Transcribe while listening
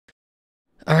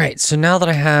All right, so now that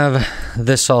I have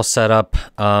this all set up,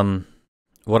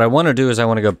 what I want to do is I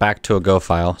want to go back to a Go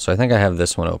file. So I think I have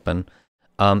this one open.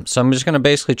 So I'm just going to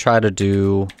basically try to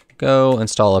do Go,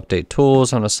 install, update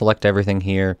tools. I'm going to select everything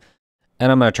here, and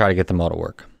I'm going to try to get them all to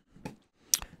work.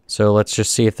 So let's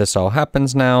just see if this all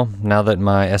happens now. Now that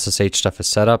my SSH stuff is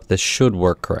set up, this should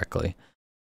work correctly.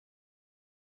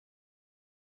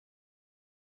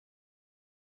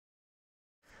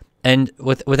 And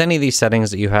with any of these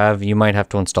settings that you have, you might have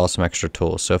to install some extra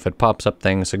tools. So if it pops up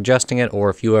things suggesting it,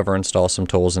 or if you ever install some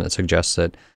tools and it suggests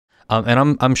it.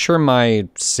 And I'm sure my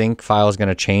sync file is going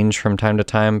to change from time to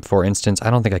time. For instance, I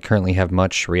don't think I currently have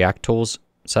much React tools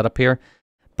set up here,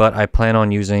 but I plan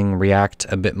on using React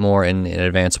a bit more in an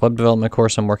advanced web development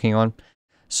course I'm working on.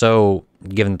 So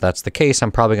given that that's the case,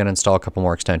 I'm probably going to install a couple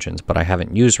more extensions, but I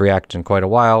haven't used React in quite a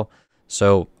while,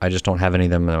 so I just don't have any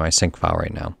of them in my sync file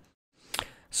right now.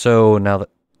 So now that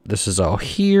this is all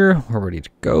here, we're ready to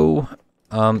go.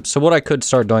 So what I could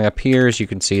start doing up here is you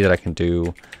can see that I can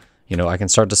do, I can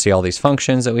start to see all these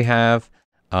functions that we have.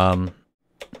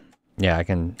 Yeah, I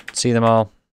can see them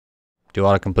all, do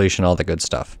auto-completion, all the good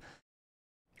stuff.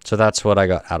 So that's what I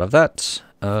got out of that.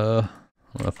 I don't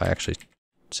know if I actually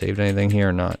saved anything here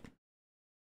or not.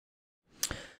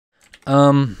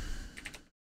 And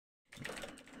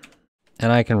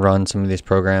I can run some of these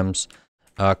programs.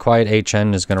 Quiet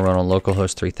HN is going to run on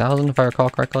localhost 3000 if I recall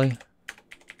correctly.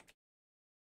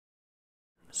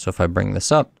 So if I bring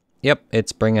this up, yep,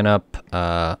 it's bringing up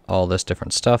all this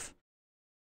different stuff.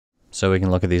 So we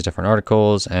can look at these different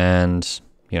articles and,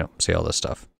 see all this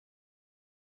stuff.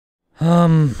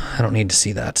 I don't need to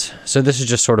see that. So this is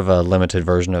just sort of a limited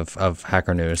version of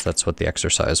Hacker News. That's what the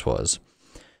exercise was.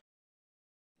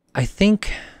 I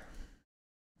think,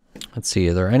 let's see,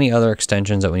 are there any other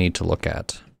extensions that we need to look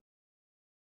at?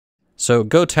 So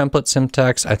Go template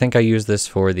syntax, I think I use this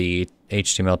for the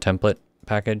HTML template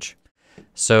package.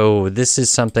 So this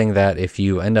is something that if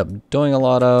you end up doing a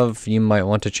lot of, you might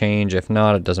want to change. If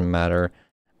not, it doesn't matter.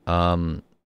 This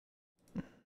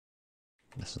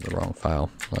is the wrong file.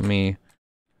 Let me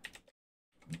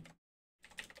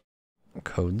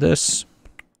code this.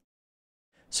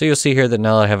 So you'll see here that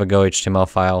now that I have a Go HTML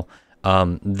file,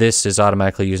 this is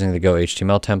automatically using the Go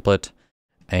HTML template,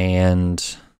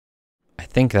 and I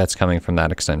think that's coming from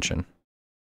that extension,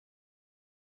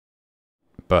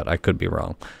 but I could be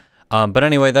wrong. But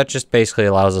anyway, that just basically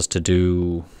allows us to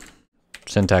do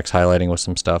syntax highlighting with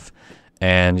some stuff,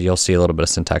 and you'll see a little bit of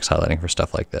syntax highlighting for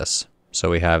stuff like this. So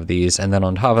we have these, and then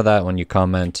on top of that, when you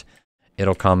comment,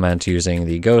 it'll comment using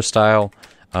the Go style,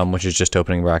 which is just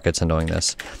opening brackets and doing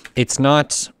this. It's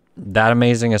not that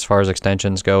amazing as far as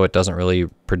extensions go. It doesn't really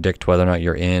predict whether or not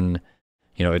you're in,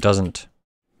 it doesn't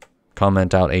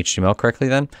comment out HTML correctly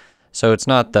then. So it's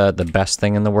not the best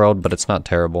thing in the world, but it's not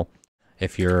terrible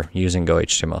if you're using Go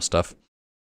HTML stuff.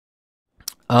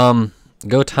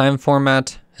 Go time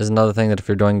format is another thing that if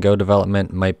you're doing Go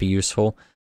development might be useful.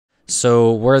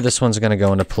 So where this one's going to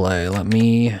go into play, let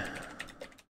me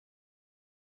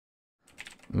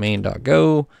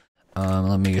main.go.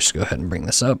 Let me just go ahead and bring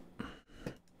this up.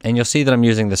 And you'll see that I'm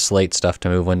using the slate stuff to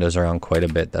move windows around quite a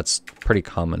bit. That's pretty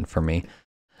common for me.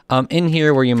 In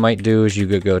here, where you might do is you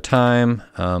could go time,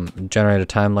 generate a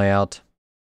time layout,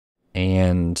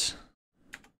 and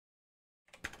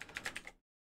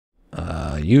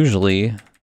usually,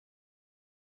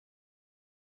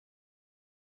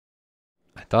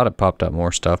 I thought it popped up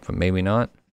more stuff, but maybe not.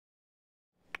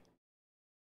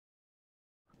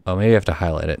 Oh, maybe I have to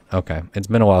highlight it. Okay, it's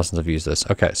been a while since I've used this.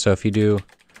 Okay, so if you do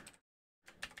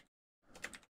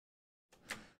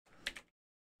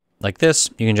like this,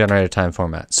 you can generate a time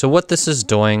format. So what this is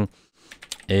doing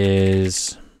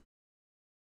is,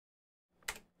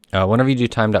 whenever you do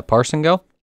time.parse and go,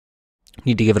 you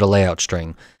need to give it a layout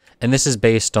string. And this is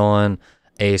based on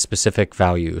a specific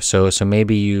value. So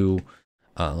maybe you,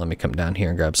 let me come down here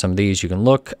and grab some of these. You can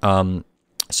look.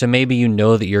 So maybe you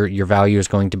know that your value is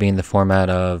going to be in the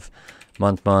format of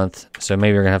month. So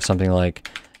maybe you're going to have something like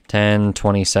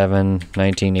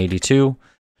 10/27/1982.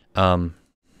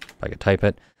 If I could type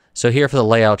it. So here for the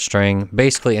layout string,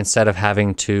 basically instead of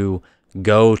having to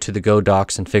go to the Go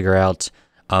docs and figure out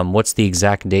what's the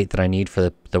exact date that I need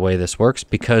for the way this works,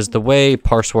 because the way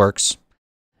parse works,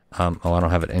 oh, I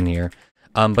don't have it in here,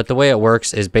 but the way it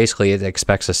works is basically it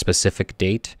expects a specific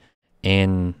date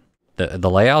in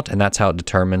the layout, and that's how it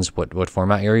determines what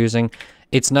format you're using.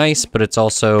 It's nice, but it's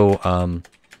also,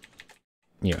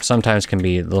 sometimes can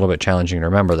be a little bit challenging to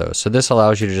remember those. So this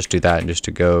allows you to just do that and just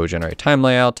to go generate time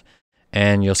layout.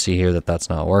 And you'll see here that that's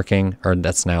not working, or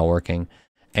that's now working.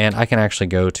 And I can actually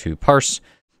go to parse.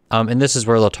 And this is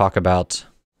where they'll talk about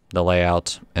the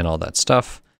layout, and all that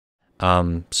stuff.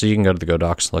 So you can go to the Go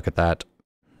Docs, look at that.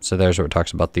 So there's where it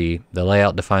talks about the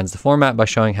layout defines the format by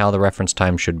showing how the reference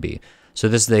time should be. So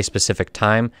this is a specific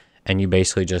time, and you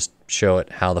basically just show it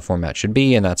how the format should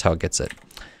be, and that's how it gets it.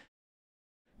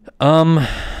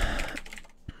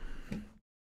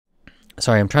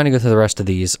 Sorry, I'm trying to go through the rest of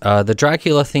these. The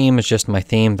Dracula theme is just my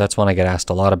theme. That's one I get asked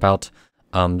a lot about.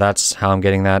 That's how I'm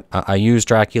getting that. I use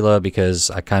Dracula because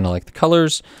I kind of like the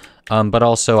colors, but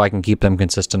also I can keep them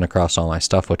consistent across all my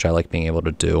stuff, which I like being able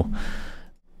to do.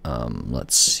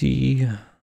 Let's see.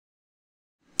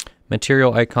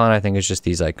 Material icon, I think is just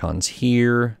these icons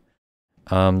here.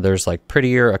 There's like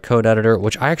prettier, a code editor,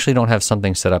 which I actually don't have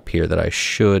something set up here that I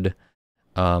should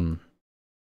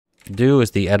do,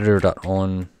 is the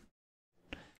editor.on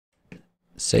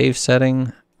save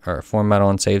setting, or format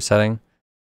on save setting.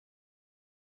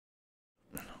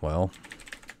 Well,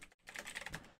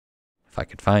 if I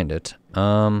could find it.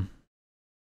 So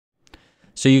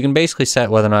you can basically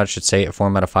set whether or not it should say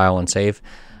format a file and save.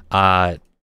 I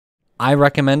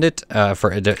recommend it for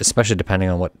especially depending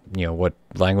on what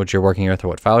language you're working with or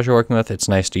what files you're working with. It's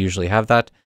nice to usually have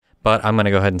that, but I'm going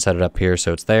to go ahead and set it up here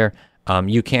so it's there.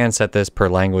 You can set this per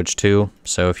language too.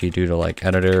 So if you do to like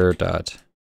editor dot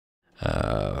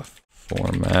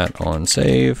format on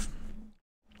save,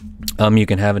 you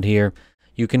can have it here.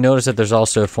 You can notice that there's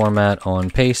also a format on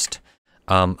paste.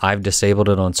 I've disabled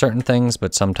it on certain things,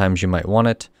 but sometimes you might want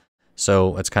it.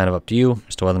 So it's kind of up to you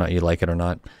as to whether or not you like it or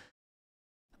not.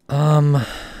 I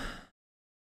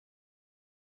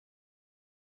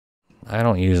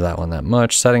don't use that one that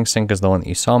much. Setting sync is the one that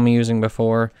you saw me using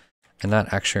before. And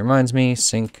that actually reminds me,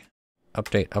 sync,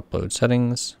 update, upload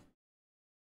settings.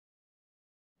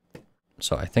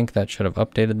 So I think that should have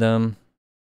updated them.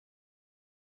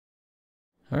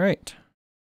 All right.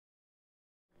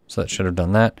 So that should have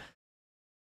done that.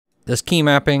 This key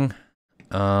mapping,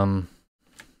 so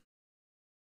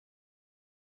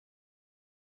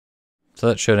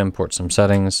that should import some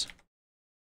settings.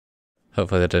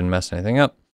 Hopefully that didn't mess anything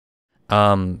up.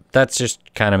 That's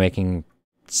just kind of making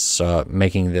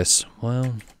this,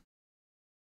 well,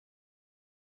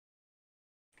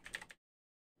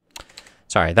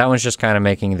 sorry, that one's just kind of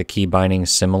making the key bindings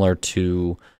similar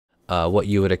to what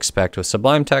you would expect with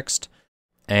Sublime Text.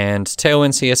 And Tailwind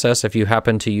CSS, if you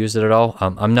happen to use it at all,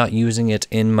 I'm not using it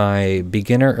in my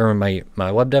beginner or my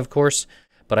web dev course,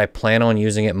 but I plan on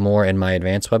using it more in my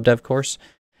advanced web dev course.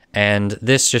 And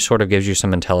this just sort of gives you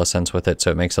some IntelliSense with it,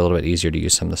 so it makes it a little bit easier to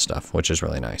use some of the stuff, which is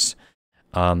really nice.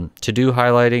 To do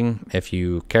highlighting, if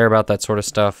you care about that sort of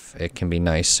stuff, it can be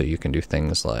nice. So you can do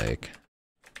things like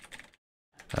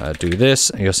do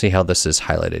this, and you'll see how this is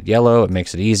highlighted yellow. It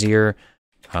makes it easier.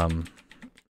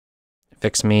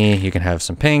 Fix me, you can have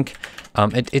some pink.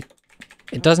 It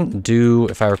doesn't do,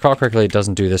 if I recall correctly, it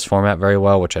doesn't do this format very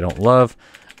well, which I don't love.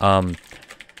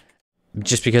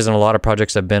 Just because in a lot of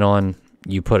projects I've been on,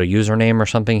 you put a username or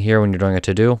something here when you're doing a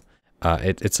to-do.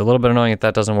 It's a little bit annoying if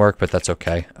that doesn't work, but that's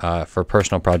okay. For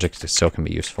personal projects, it still can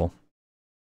be useful.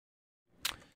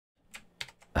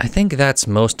 I think that's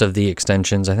most of the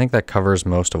extensions. I think that covers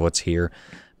most of what's here.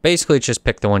 Basically, just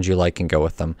pick the ones you like and go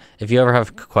with them. If you ever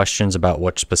have questions about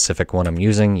which specific one I'm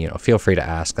using, feel free to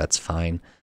ask. That's fine.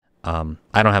 I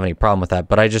don't have any problem with that,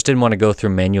 but I just didn't want to go through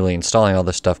manually installing all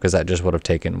this stuff because that just would have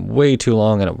taken way too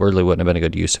long and it really wouldn't have been a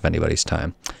good use of anybody's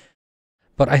time.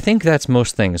 But I think that's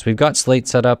most things. We've got Slate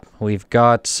set up. We've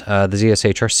got the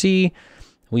ZSHRC.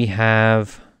 We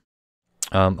have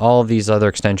all of these other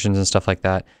extensions and stuff like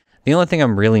that. The only thing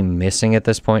I'm really missing at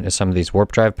this point is some of these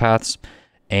warp drive paths.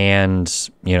 And,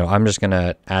 I'm just going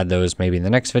to add those maybe in the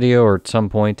next video or at some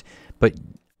point. But,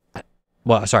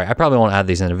 well, sorry, I probably won't add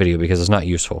these in a video because it's not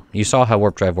useful. You saw how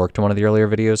warp drive worked in one of the earlier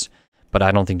videos, but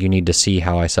I don't think you need to see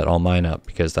how I set all mine up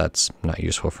because that's not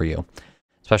useful for you.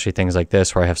 Especially things like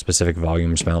this where I have specific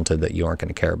volumes mounted that you aren't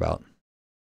going to care about.